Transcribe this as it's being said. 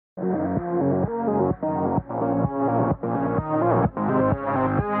What's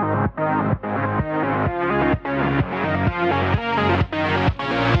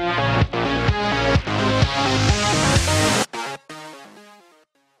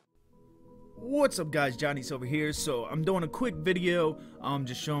up guys, Johnny's over here. So I'm doing a quick video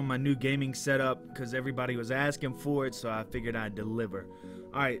just showing my new gaming setup because everybody was asking for it, so I figured I'd deliver.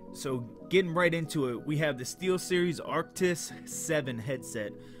 Alright, so getting right into it, we have the SteelSeries Arctis 7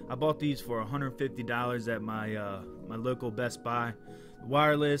 headset. I bought these for $150 at my local Best Buy.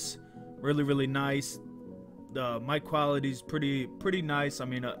 Wireless, really nice. The mic quality is pretty nice. I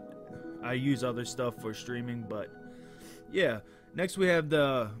mean, I use other stuff for streaming, but yeah. Next we have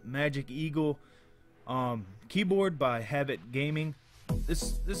the Magic Eagle keyboard by Habit Gaming.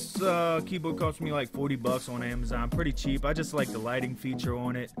 This keyboard cost me like 40 bucks on Amazon. Pretty cheap. I just like the lighting feature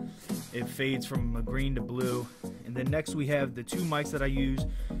on it. It fades from green to blue. And then next we have the two mics that I use,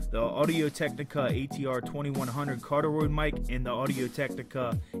 the Audio-Technica ATR 2100 Cardioid mic and the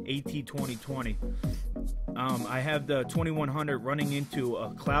Audio-Technica AT2020. I have the 2100 running into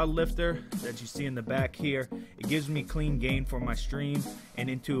a cloud lifter that you see in the back here. It gives me clean gain for my stream and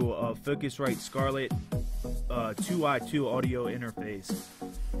into a Focusrite Scarlett 2i2 audio interface.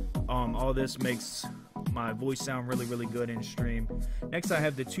 All this makes my voice sound really good in stream. Next I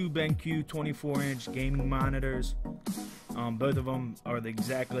have the two BenQ 24-inch gaming monitors. Both of them are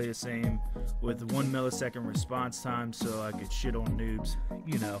exactly the same with 1 millisecond response time, so I could shit on noobs.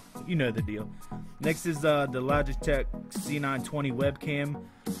 You know the deal. Next is the Logitech C920 webcam.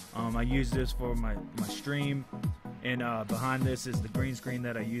 I use this for my stream, and behind this is the green screen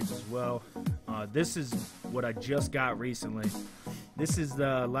that I use as well. This is what I just got recently. This is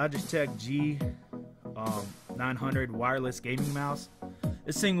the Logitech G 900 wireless gaming mouse.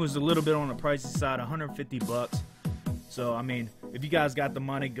 This thing was a little bit on the pricey side, 150 bucks. So I mean, if you guys got the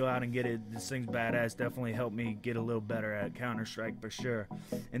money, go out and get it. This thing's badass. Definitely helped me get a little better at Counter-Strike for sure.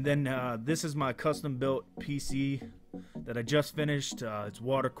 And then this is my custom built PC that I just finished. It's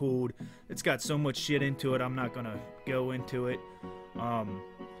water cooled. It's got so much shit into it, I'm not gonna go into it.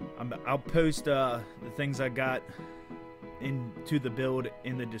 I'll post the things I got into the build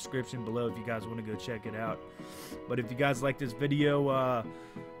in the description below if you guys want to go check it out. But if you guys like this video,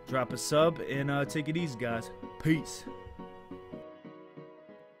 drop a sub and take it easy, guys. Peace.